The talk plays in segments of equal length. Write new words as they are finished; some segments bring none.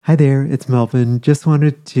Hi there, it's Melvin. Just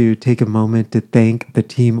wanted to take a moment to thank the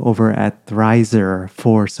team over at Thrizer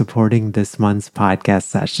for supporting this month's podcast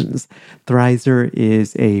sessions. Thrizer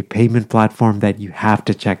is a payment platform that you have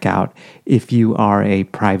to check out if you are a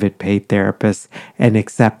private paid therapist and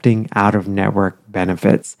accepting out-of-network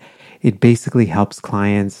benefits. It basically helps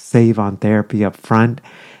clients save on therapy up front.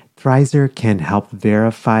 Thrizer can help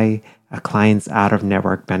verify a client's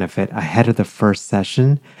out-of-network benefit ahead of the first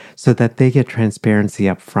session so that they get transparency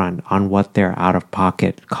up front on what their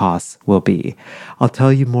out-of-pocket costs will be. I'll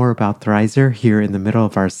tell you more about Thrizer here in the middle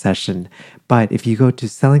of our session, but if you go to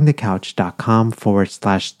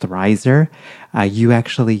sellingthecouch.com/Thrizer, you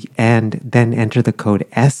actually and then enter the code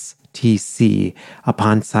STC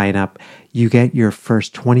upon sign up, you get your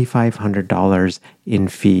first $2,500 in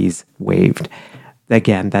fees waived.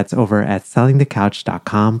 Again, that's over at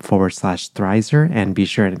sellingthecouch.com/Thrizer, and be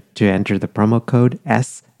sure to enter the promo code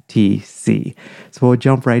STC. So we'll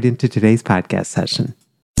jump right into today's podcast session.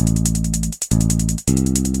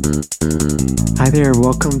 Hi there,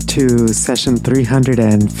 welcome to session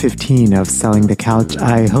 315 of Selling the Couch.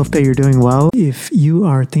 I hope that you're doing well. If you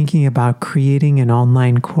are thinking about creating an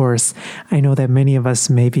online course, I know that many of us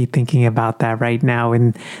may be thinking about that right now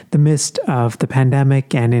in the midst of the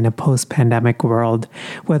pandemic and in a post-pandemic world,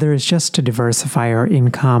 whether it's just to diversify our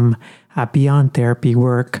income beyond therapy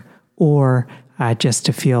work or just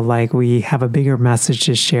to feel like we have a bigger message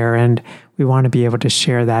to share and we want to be able to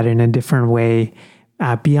share that in a different way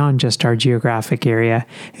beyond just our geographic area.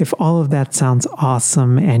 If all of that sounds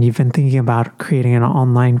awesome and you've been thinking about creating an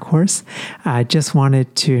online course, I just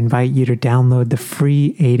wanted to invite you to download the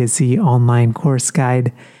free A to Z online course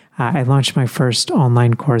guide. I launched my first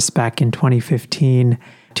online course back in 2015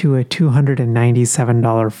 to a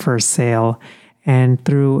 $297 first sale. And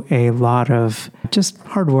through a lot of just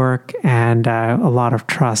hard work and a lot of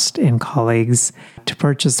trust in colleagues to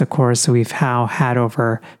purchase the course, we've now had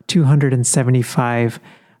over 275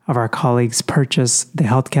 of our colleagues purchase the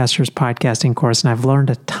Healthcasters podcasting course. And I've learned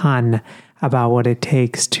a ton about what it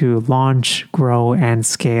takes to launch, grow, and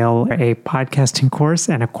scale a podcasting course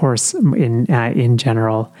and a course in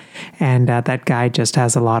general. And that guide just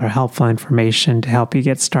has a lot of helpful information to help you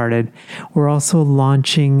get started. We're also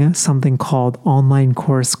launching something called Online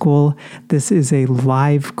Course School. This is a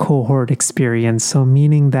live cohort experience, so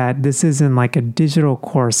meaning that this isn't like a digital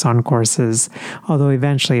course on courses, although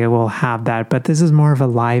eventually it will have that, but this is more of a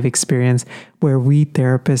live experience where we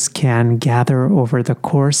therapists can gather over the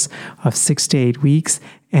course of 6 to 8 weeks.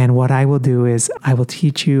 And what I will do is I will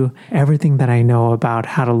teach you everything that I know about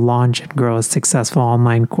how to launch and grow a successful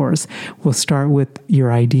online course. We'll start with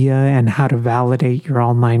your idea and how to validate your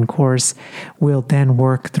online course. We'll then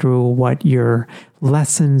work through what your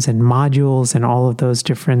lessons and modules and all of those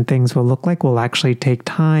different things will look like. We'll actually take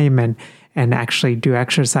time and actually do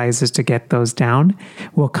exercises to get those down.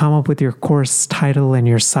 We'll come up with your course title and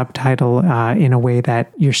your subtitle in a way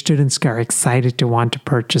that your students are excited to want to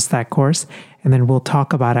purchase that course. And then we'll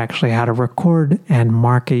talk about actually how to record and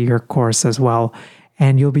market your course as well.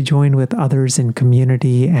 And you'll be joined with others in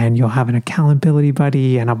community, and you'll have an accountability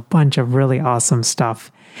buddy and a bunch of really awesome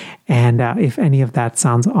stuff. And if any of that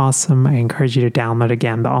sounds awesome, I encourage you to download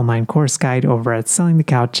again the online course guide over at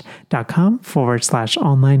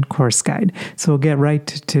sellingthecouch.com/online course guide. So we'll get right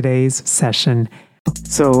to today's session.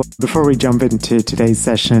 So before we jump into today's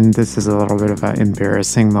session, this is a little bit of an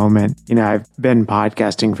embarrassing moment. I've been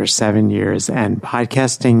podcasting for 7 years, and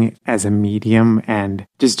podcasting as a medium and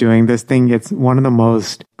just doing this thing, it's one of the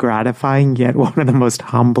most gratifying yet one of the most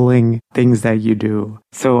humbling things that you do.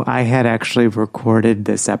 So I had actually recorded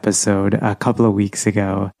this episode a couple of weeks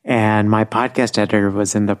ago, and my podcast editor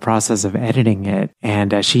was in the process of editing it.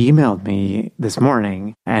 And she emailed me this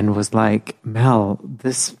morning and was like, Mel,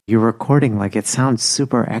 you're recording, like it sounds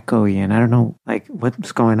super echoey and I don't know like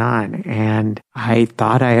what's going on. And I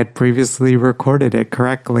thought I had previously recorded it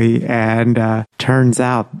correctly. And turns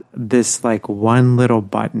out this like one little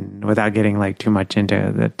button, without getting like too much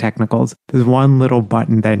into the technicals, this one little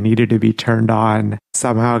button that needed to be turned on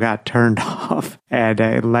somehow got turned off, and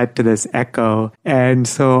it led to this echo. And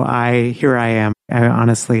so here I am.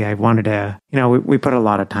 Honestly, I wanted to, we put a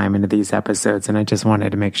lot of time into these episodes, and I just wanted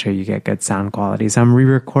to make sure you get good sound quality. So I'm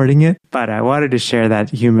re-recording it, but I wanted to share that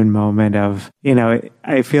human moment of,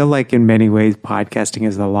 I feel like in many ways, podcasting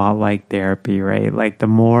is a lot like therapy, right? Like the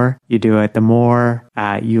more you do it, the more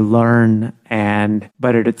you learn,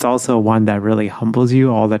 but it's also one that really humbles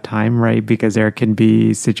you all the time, right? Because there can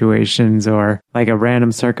be situations or like a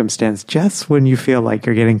random circumstance, just when you feel like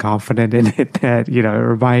you're getting confident in it, that, it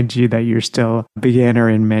reminds you that you're still a beginner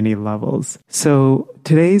in many levels. So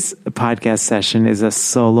today's podcast session is a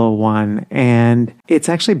solo one, and it's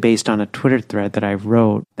actually based on a Twitter thread that I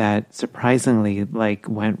wrote that surprisingly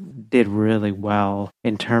did really well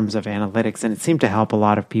in terms of analytics, and it seemed to help a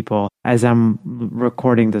lot of people. As I'm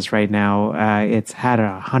recording this right now, it's had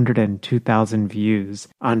 102,000 views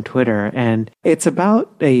on Twitter, and it's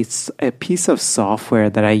about a piece of software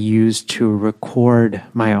that I use to record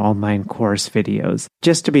my online course videos.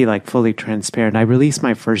 Just to be fully transparent, I released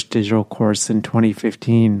my first digital course in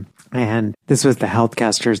 2015. And this was the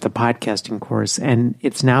Healthcasters, the podcasting course, and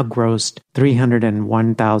it's now grossed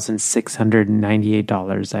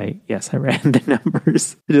 $301,698. I ran the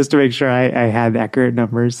numbers just to make sure I had accurate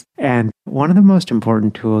numbers. And one of the most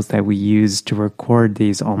important tools that we use to record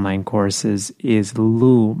these online courses is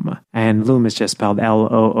Loom. And Loom is just spelled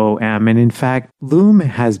Loom. And in fact, Loom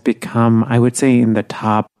has become, I would say, in the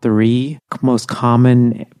top 3 most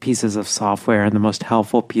common pieces of software and the most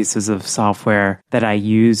helpful pieces of software that I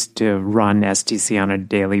use to run STC on a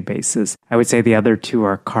daily basis. I would say the other 2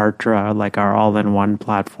 are Kartra, our all-in-one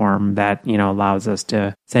platform that, allows us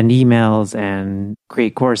to send emails and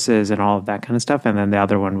create courses and all of that kind of stuff. And then the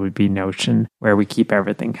other one would be Notion, where we keep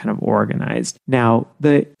everything kind of organized. Now,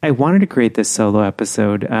 I wanted to create this solo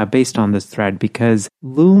episode based on this thread because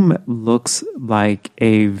Loom looks like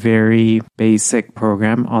a very basic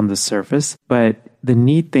program on the surface, but the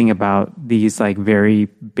neat thing about these very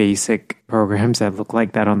basic programs that look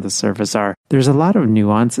like that on the surface are there's a lot of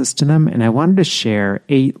nuances to them, and I wanted to share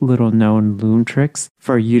 8 little known Loom tricks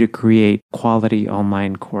for you to create quality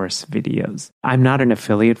online course videos. I'm not an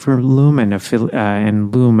affiliate for Loom, and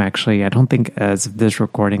Loom actually, I don't think as of this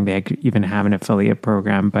recording they even have an affiliate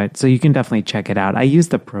program, but so you can definitely check it out. I use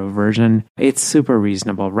the pro version. It's super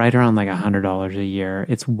reasonable, right around $100 a year.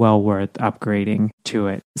 It's well worth upgrading to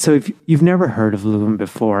it. So if you've never heard of Loom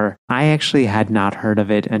before, I actually had not heard of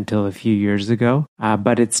it until a few years ago,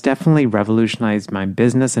 but it's definitely revolutionized my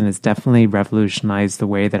business, and it's definitely revolutionized the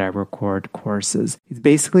way that I record courses. It's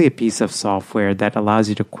basically a piece of software that allows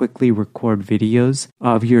you to quickly record videos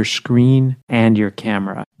of your screen and your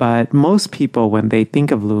camera. But most people, when they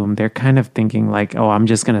think of Loom, they're kind of thinking I'm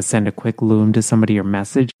just going to send a quick Loom to somebody or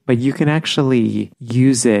message, but you can actually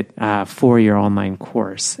use it for your online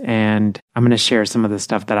course. And I'm going to share some of the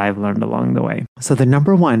stuff that I've learned along the way. So the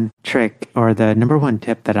number one trick or the number one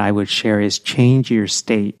tip that I would share is change your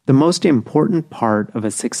state. The most important part of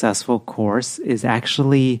a successful course is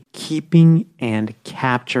actually keeping and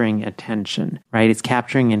capturing attention, right? It's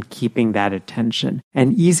capturing and keeping that attention.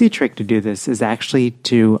 An easy trick to do this is actually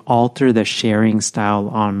to alter the sharing style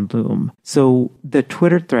on Loom. So the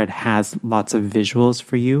Twitter thread has lots of visuals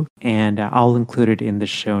for you, and I'll include it in the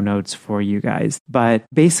show notes for you guys. But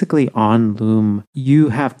basically on Loom, you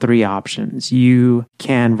have 3 options. You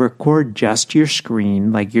can record just your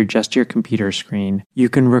screen, just your computer screen. You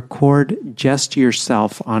can record just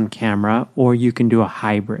yourself on camera, or you can do a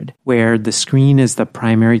hybrid where the screen is the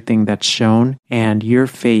primary thing that's shown, and your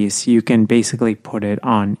face, you can basically put it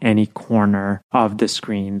on any corner of the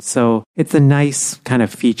screen. So it's a nice kind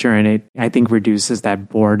of feature, and it, I think, reduces that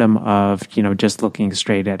boredom of, just looking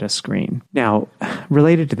straight at a screen. Now,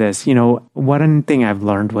 related to this, one thing I've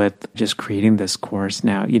learned with just creating this course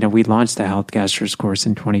now, we launched the Healthcasters course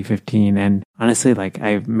in 2015, and honestly,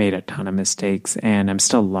 I've made a ton of mistakes and I'm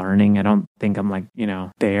still learning. I don't think I'm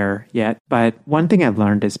there yet. But one thing I've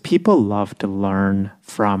learned is people love to learn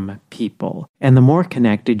from people. And the more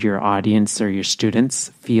connected your audience or your students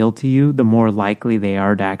feel to you, the more likely they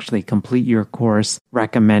are to actually complete your course,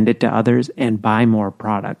 recommend it to others, and buy more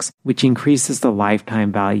products, which increases the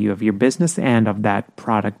lifetime value of your business and of that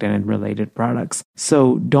product and related products.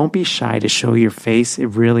 So don't be shy to show your face. It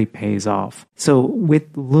really pays off. So with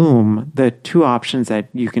Loom, the 2 options that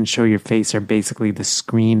you can show your face are basically the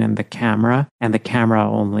screen and the camera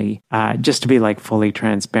only. Just to be fully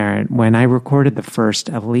transparent, when I recorded the first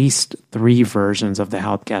at least 3 versions of the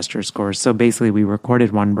Healthcasters course, so basically we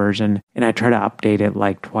recorded one version and I try to update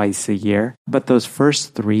it twice a year. But those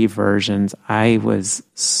first 3 versions, I was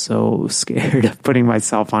so scared of putting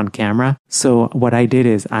myself on camera. So what I did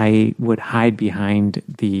is I would hide behind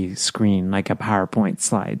the screen like a PowerPoint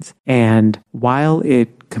slides. And while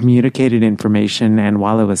it communicated information, and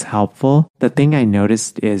while it was helpful, the thing I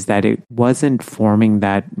noticed is that it wasn't forming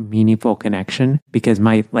that meaningful connection because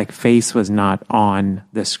my face was not on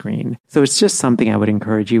the screen. So it's just something I would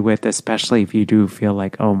encourage you with, especially if you do feel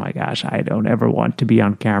like, oh my gosh, I don't ever want to be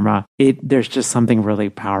on camera. There's just something really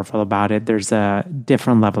powerful about it. There's a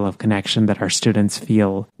different level of connection that our students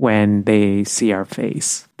feel when they see our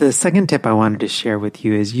face. The second tip I wanted to share with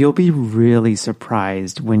you is you'll be really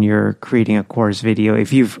surprised when you're creating a course video.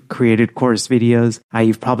 If you've created course videos,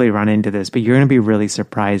 you've probably run into this, but you're going to be really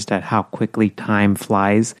surprised at how quickly time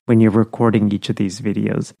flies when you're recording each of these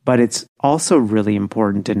videos. But it's also really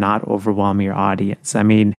important to not overwhelm your audience. I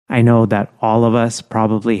mean, I know that all of us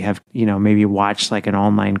probably have, maybe watched like an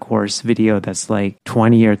online course video that's like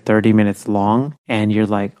 20 or 30 minutes long. And you're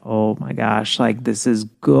like, oh my gosh, like this is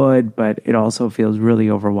good, but it also feels really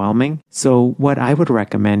overwhelming. So what I would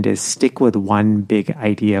recommend is stick with one big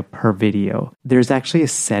idea per video. There's actually a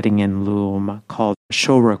setting in Loom called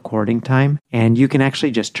show recording time, and you can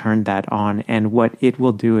actually just turn that on. And what it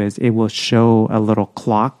will do is it will show a little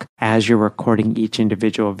clock as you're recording each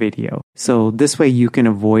individual video. So this way you can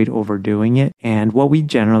avoid overdoing it. And what we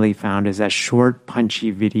generally found is that short,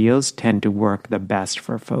 punchy videos tend to work the best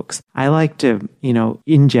for folks. I like to,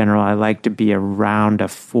 in general, I like to be around a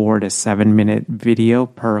 4 to 7 minute video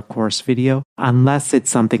per course video, unless it's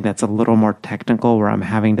something that's a little more technical where I'm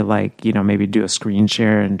having to maybe do a screen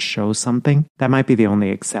share and show something. That might be the only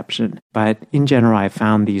exception. But in general, I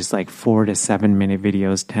found these 4 to 7 minute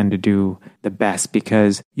videos tend to do the best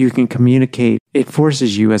because you can communicate. It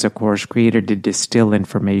forces you as a course creator to distill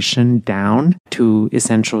information down to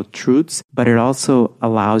essential truths, but it also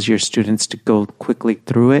allows your students to go quickly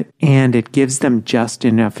through it, and it gives them just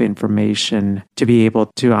enough information to be able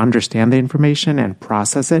to understand the information and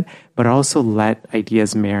process it, but also let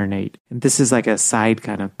ideas marinate. And this is like a side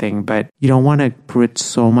kind of thing, but you don't want to put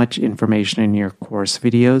so much information in your course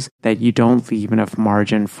videos that you don't leave enough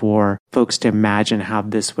margin for folks to imagine how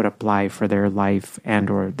this would apply for their life and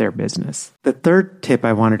or their business. The third tip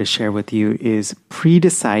I wanted to share with you is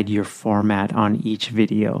pre-decide your format on each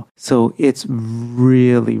video. So it's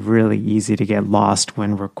really, really easy to get lost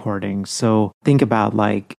when recording. So think about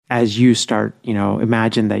as you start,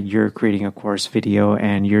 imagine that you're creating a course video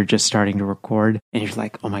and you're just starting to record and you're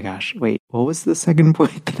like, oh my gosh, wait, what was the second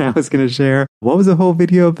point that I was going to share? What was the whole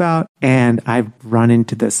video about? And I've run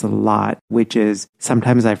into this a lot, which is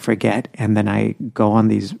sometimes I forget and then I go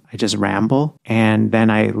on I just ramble and then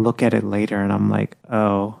I look at it later and I'm like,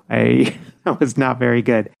 oh, that was not very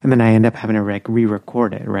good. And then I end up having to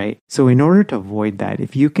re-record it, right? So in order to avoid that,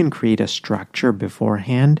 if you can create a structure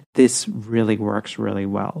beforehand, this really works really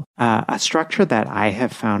well. A structure that I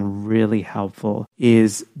have found really helpful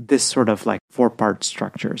is this sort of 4-part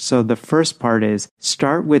structure. So the first part is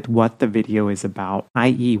start with what the video is about,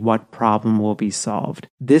 i.e. what problem will be solved.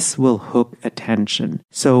 This will hook attention.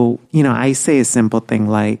 So, I say a simple thing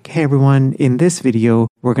like, hey everyone, in this video,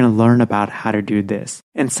 we're going to learn about how to do this.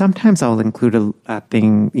 And sometimes I'll include a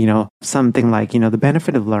thing, something like, the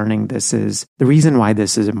benefit of learning this is the reason why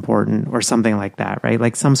this is important or something like that, right?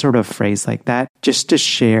 Like some sort of phrase like that, just to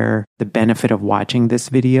share the benefit of watching this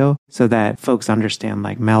video so that folks understand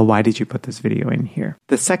Mel, why did you put this video in here?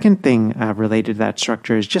 The second thing related to that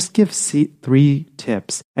structure is just give 3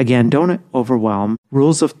 tips. Again, don't overwhelm.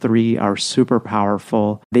 Rules of 3 are super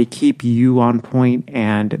powerful. They keep you on point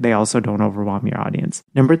and they also don't overwhelm your audience.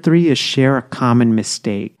 Number 3 is share a common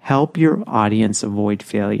mistake. Help your audience avoid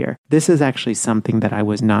failure. This is actually something that I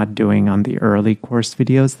was not doing on the early course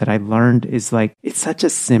videos that I learned is it's such a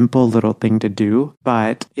simple little thing to do,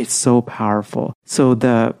 but it's so powerful. So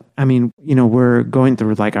we're going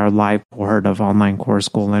through our live cohort of online course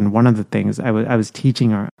school. And one of the things I was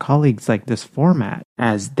teaching our colleagues this format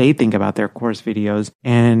as they think about their course videos.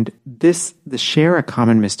 And the share a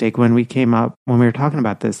common mistake when we were talking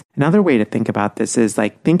about this, another way to think about this is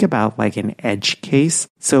think about an edge case.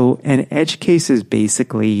 So an edge case is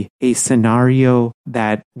basically a scenario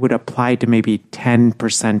that would apply to maybe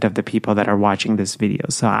 10% of the people that are watching this video.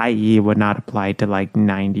 So i.e. it would not apply to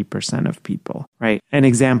 90% of people, right?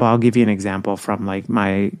 I'll give you an example from my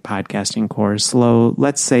podcasting course. So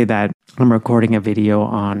let's say that I'm recording a video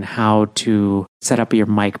on how to set up your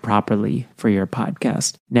mic properly for your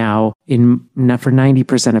podcast. Now, for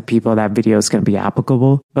 90% of people, that video is going to be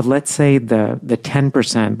applicable. But let's say the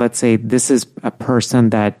 10%, let's say this is a person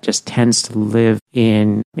that just tends to live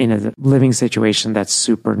in a living situation that's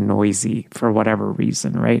super noisy for whatever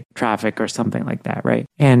reason, right? Traffic or something like that, right?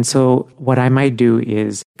 And so what I might do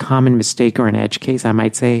is common mistake or an edge case. I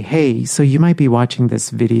might say, hey, so you might be watching this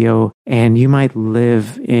video and you might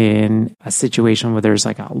live in a situation where there's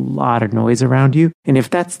a lot of noise around around you. And if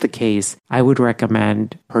that's the case, I would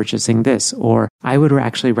recommend purchasing this, or I would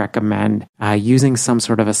actually recommend using some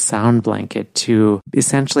sort of a sound blanket to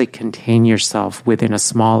essentially contain yourself within a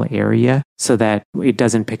small area so that it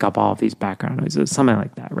doesn't pick up all of these background noises, something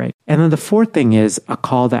like that, right? And then the fourth thing is a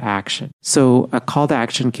call to action. So a call to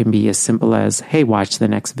action can be as simple as, hey, watch the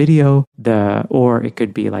next video, or it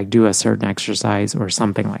could be like do a certain exercise or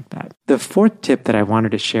something like that. The fourth tip that I wanted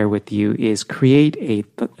to share with you is create a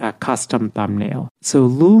custom thumbnail. So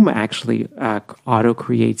Loom actually auto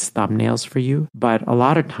creates thumbnails for you, but a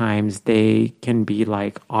lot of times they can be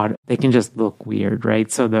like they can just look weird,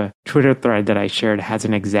 right? So the Twitter thread that I shared has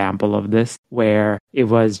an example of this where it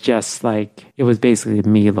was just like, it was basically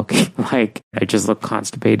me looking like I just looked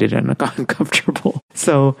constipated and uncomfortable.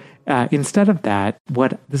 So instead of that,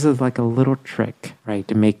 this is like a little trick, right?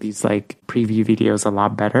 To make these like preview videos a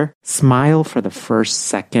lot better. Smile for the first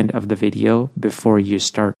second of the video before you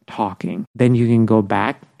start talking. Then you can go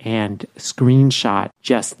back and screenshot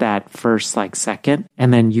just that first like second,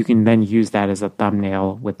 and then you can then use that as a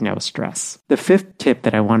thumbnail with no stress. The fifth tip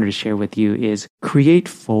that I wanted to share with you is create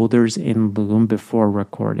folders in Loom before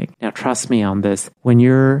recording. Now, trust me on this. When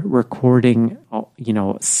you're recording,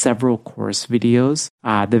 several course videos,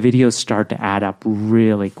 the videos start to add up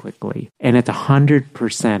really quickly. And it's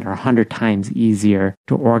 100% or 100 times easier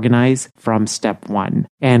to organize from step one.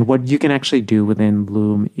 And what you can actually do within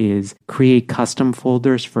Loom is create custom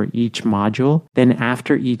folders for each module. Then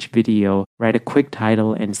after each video, write a quick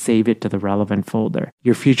title and save it to the relevant folder.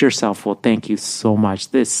 Your future self will thank you so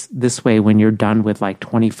much. This way, when you're done with like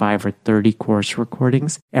 25 or 30 course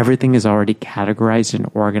recordings, everything is already categorized and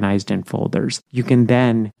organized in folders. You can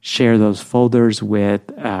then share those folders with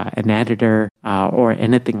an editor or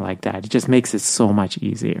anything like that. It just makes it so much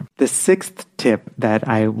easier. The sixth tip that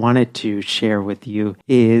I wanted to share with you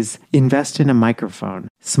is invest in a microphone.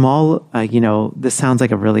 Small, this sounds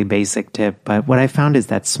like a really basic tip, but what I found is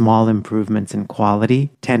that small improvements in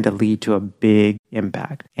quality tend to lead to a big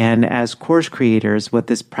impact. And as course creators, what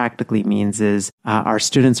this practically means is our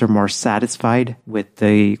students are more satisfied with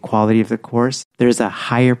the quality of the course. There's a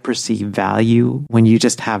higher perceived value when you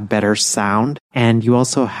just have better sound, and you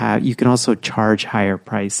can also charge higher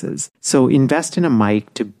prices. So invest in a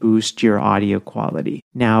mic to boost your audio quality.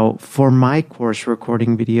 Now, for my course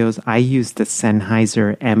recording videos, I use the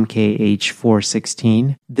Sennheiser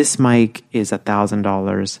MKH416. This mic is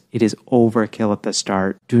 $1,000. It is overkill at the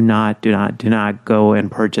start. Do not go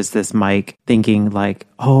and purchase this mic thinking like,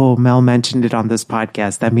 oh, Mel mentioned it on this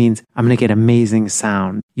podcast. That means I'm going to get amazing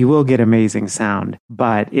sound. You will get amazing sound.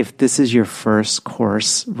 But if this is your first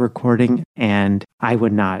course recording, and I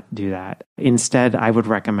would not do that. Instead, I would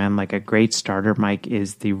recommend like a great starter mic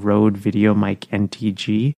is the Rode VideoMic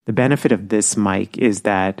NTG. The benefit of this mic is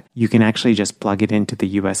that you can actually just plug it into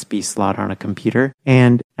the USB slot on a computer,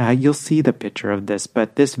 and you'll see the picture of this,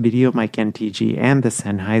 but this VideoMic NTG and the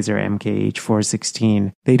Sennheiser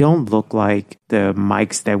MKH416, they don't look like the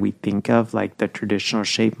mics that we think of, like the traditional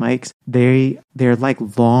shape mics. They're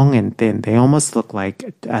like long and thin. They almost look like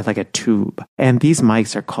a tube. And these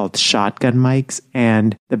mics are called shotgun mics.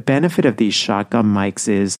 And the benefit of these shotgun mics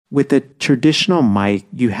is with a traditional mic,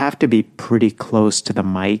 you have to be pretty close to the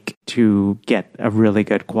mic to get a really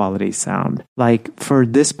good quality sound. Like for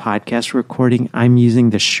this podcast recording, I'm using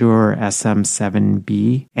the Shure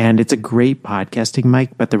SM7B, and it's a great podcasting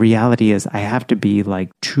mic, but the reality is I have to be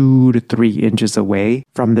like 2 to 3 inches away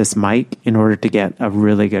from this mic in order to get a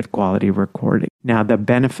really good quality recording. Now, the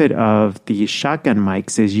benefit of the shotgun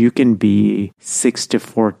mics is you can be 6 to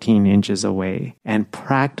 14 inches away. And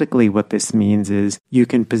practically what this means is you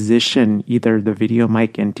can position either the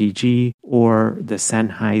VideoMic NTG or the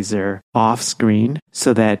Sennheiser off screen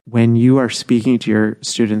so that when you are speaking to your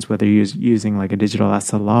students, whether you're using like a digital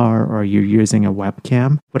SLR or you're using a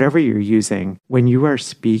webcam, whatever you're using, when you are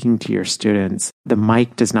speaking to your students, the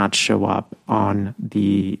mic does not show up on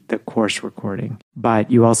the course recording, but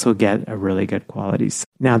you also get a really good quality.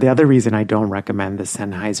 Now, the other reason I don't recommend the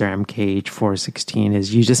Sennheiser MKH416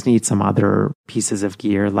 is you just need some other pieces of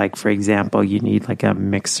gear. Like, for example, you need like a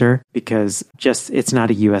mixer because it's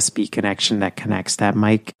not a USB connection that connects that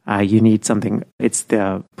mic. You need something, it's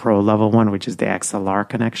the pro level one, which is the XLR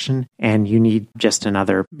connection. And you need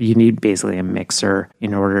basically a mixer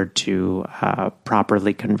in order to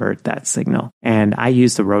properly convert that signal. And I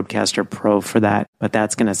use the Rodecaster Pro for that, but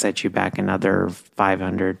that's going to set you back another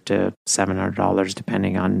 $500 to $700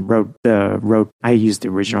 depending on Rode. I used the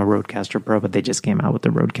original Rodecaster Pro, but they just came out with the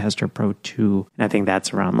Rodecaster Pro 2. And I think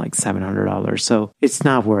that's around like $700. So it's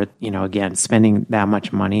not worth, again, spending that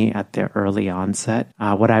much money at the early onset.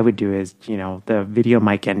 What I would do is, the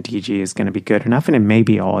VideoMic NTG is going to be good enough, and it may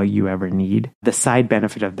be all you ever need. The side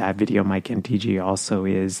benefit of that VideoMic NTG also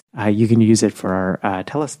is you can use it for our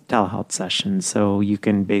telehealth sessions. So you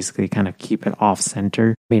can basically kind of keep it off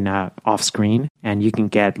center, off screen, and you can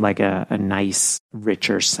get like a nice,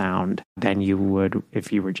 richer sound than you would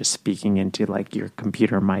if you were just speaking into like your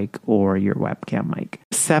computer mic or your webcam mic.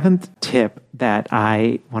 Seventh tip that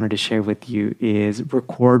I wanted to share with you is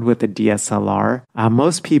record with a DSLR.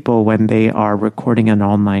 Most people, when they are recording an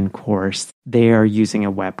online course, they are using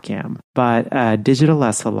a webcam, but a digital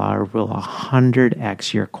SLR will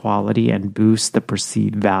 100x your quality and boost the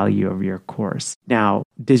perceived value of your course. Now,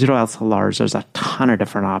 digital SLRs, there's a ton of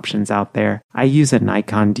different options out there. I use a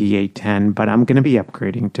Nikon D810, but I'm going to be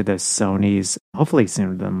upgrading to the Sonys, hopefully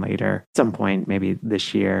sooner than later, at some point, maybe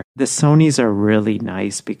this year. The Sonys are really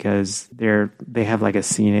nice because they have like a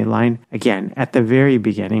CNA line. Again, at the very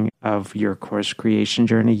beginning of your course creation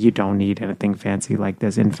journey, you don't need anything fancy like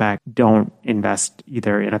this. In fact, don't invest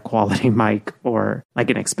either in a quality mic or like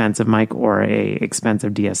an expensive mic or a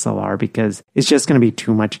expensive DSLR, because it's just going to be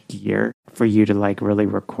too much gear for you to like really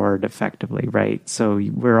record effectively, right? So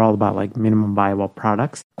we're all about like minimum viable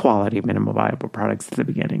products, quality minimum viable products at the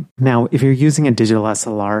beginning. Now, if you're using a digital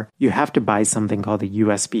SLR, you have to buy something called a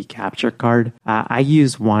USB capture card. I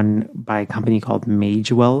use one by a company called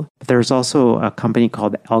Magewell. But there's also a company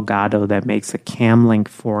called Elgato that makes a Camlink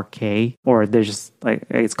 4K, or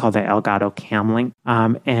it's called the Elgato Camlink.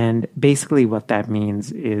 And basically what that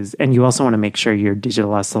means is, and you also want to make sure your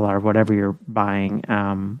digital SLR, whatever you're buying,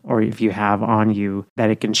 or if you have on you,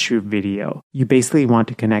 that it can shoot video. You basically want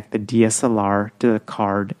to connect the DSLR to the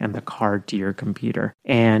card and the card to your computer.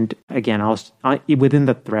 And again, within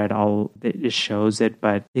the thread, it shows it,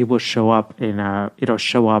 but it will show up it'll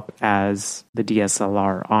show up as the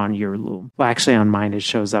DSLR on your Loom. Well, actually on mine, it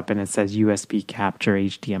shows up and it says USB capture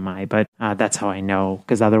HDMI, but that's how I know,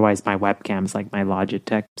 because otherwise my webcam's like my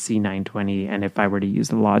Logitech C920, and if I were to use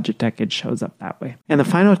the Logitech, it shows up that way. And the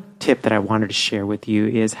final tip that I wanted to share with you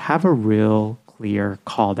is have a real clear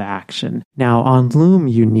call to action. Now, on Loom,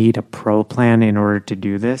 you need a pro plan in order to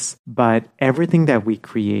do this, but everything that we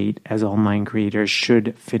create as online creators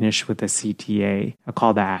should finish with a CTA, a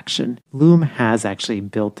call to action. Loom has actually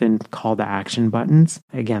built-in call to action buttons.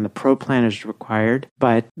 Again, the pro plan is required,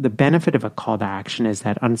 but the benefit of a call to action is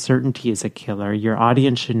that uncertainty is a killer. Your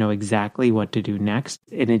audience should know exactly what to do next,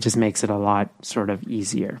 and it just makes it a lot sort of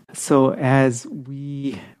easier. So as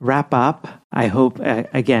we wrap up, I hope,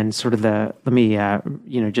 again, sort of let me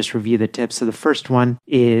just review the tips. So the first one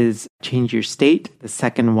is change your state. The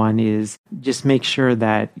second one is just make sure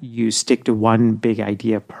that you stick to one big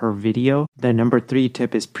idea per video. The number 3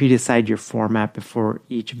 tip is pre-decide your format before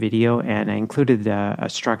each video. And I included a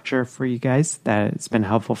structure for you guys that's been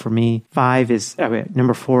helpful for me.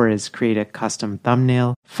 Number 4 is create a custom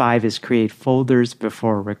thumbnail. 5 is create folders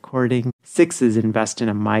before recording. 6 is invest in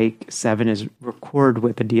a mic. 7 is record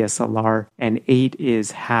with a DSLR. And 8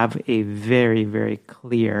 is have a very, very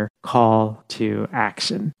clear call to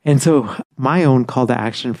action. And so my own call to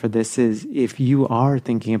action for this is, if you are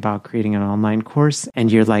thinking about creating an online course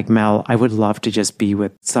and you're like, Mel, I would love to just be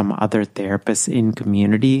with some other therapists in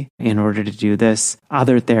community in order to do this,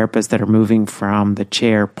 other therapists that are moving from the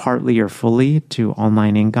chair partly or fully to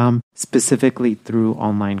online income, specifically through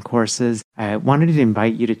online courses, I wanted to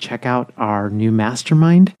invite you to check out our new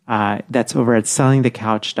mastermind. That's over at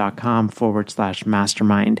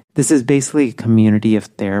sellingthecouch.com/mastermind. This is basically a community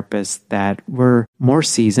of therapists that were more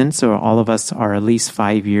seasoned. So all of us are at least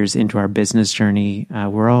 5 years into our business journey.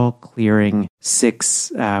 We're all clearing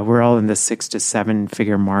we're all in the 6 to 7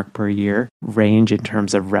 figure mark per year range in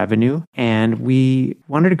terms of revenue. And we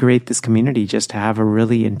wanted to create this community just to have a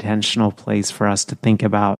really intentional place for us to think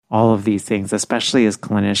about all of these things, especially as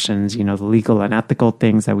clinicians, the legal and ethical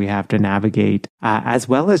things that we have to navigate, as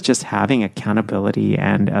well as just having accountability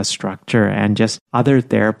and a structure and just other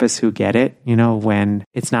therapists who get it, when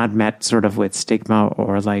it's not met sort of with stigma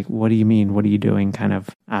or like, what do you mean? What are you doing? Kind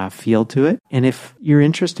of feel to it. And if you're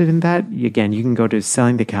interested in that, again, you can go to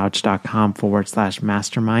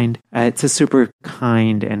sellingthecouch.com/mastermind. It's a super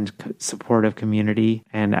kind and supportive community,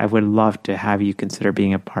 and I would love to have you consider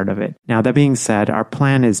being a part of it. Now, that being said, our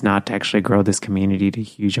plan is not to actually grow this community to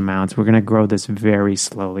huge amounts. We're going to grow this very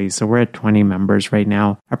slowly. So we're at 20 members right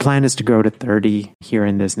now. Our plan is to grow to 30 here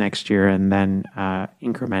in this next year and then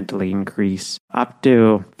incrementally increase up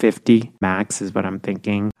to 50 max is what what I'm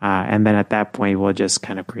thinking. And then at that point, we'll just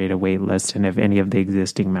kind of create a wait list. And if any of the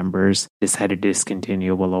existing members decide to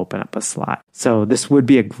discontinue, we'll open up a slot. So this would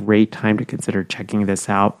be a great time to consider checking this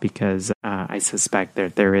out because I suspect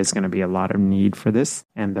that there is going to be a lot of need for this.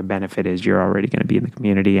 And the benefit is you're already going to be in the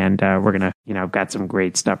community and we're going to, I've got some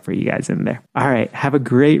great stuff for you guys in there. All right. Have a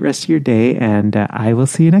great rest of your day and I will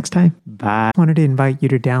see you next time. Bye. I wanted to invite you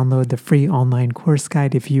to download the free online course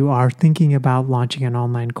guide if you are thinking about launching an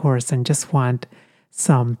online course and just want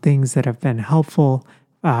some things that have been helpful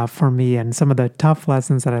for me and some of the tough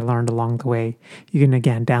lessons that I learned along the way. You can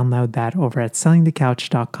again download that over at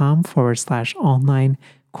sellingthecouch.com/online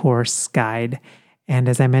course guide. And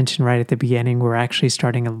as I mentioned right at the beginning, we're actually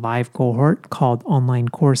starting a live cohort called Online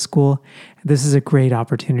Course School. This is a great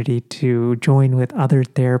opportunity to join with other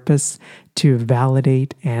therapists to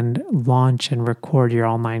validate and launch and record your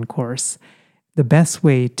online course. The best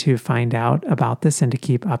way to find out about this and to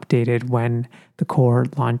keep updated when the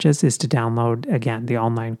cohort launches is to download, again, the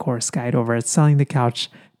online course guide over at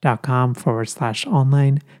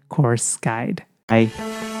sellingthecouch.com/online course guide. Bye.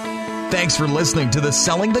 Thanks for listening to the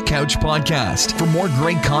Selling the Couch podcast. For more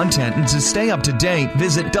great content and to stay up to date,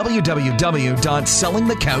 visit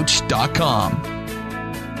www.sellingthecouch.com.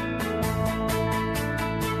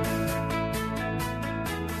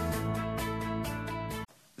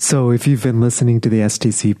 So if you've been listening to the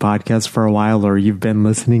STC podcast for a while, or you've been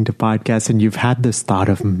listening to podcasts and you've had this thought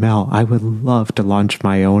of, Mel, I would love to launch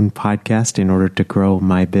my own podcast in order to grow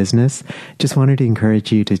my business, just wanted to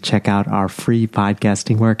encourage you to check out our free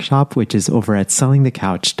podcasting workshop, which is over at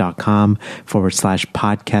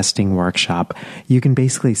sellingthecouch.com/podcasting workshop. You can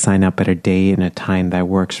basically sign up at a day and a time that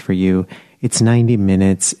works for you. It's 90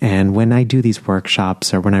 minutes. And when I do these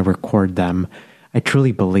workshops or when I record them, I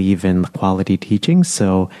truly believe in quality teaching,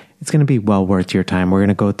 so it's going to be well worth your time. We're going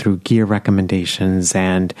to go through gear recommendations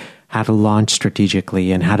and how to launch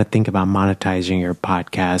strategically and how to think about monetizing your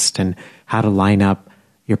podcast and how to line up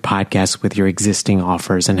your podcast with your existing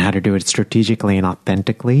offers and how to do it strategically and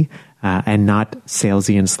authentically and not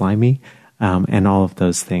salesy and slimy and all of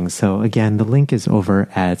those things. So again, the link is over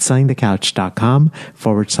at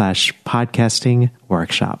sellingthecouch.com/podcasting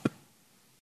workshop.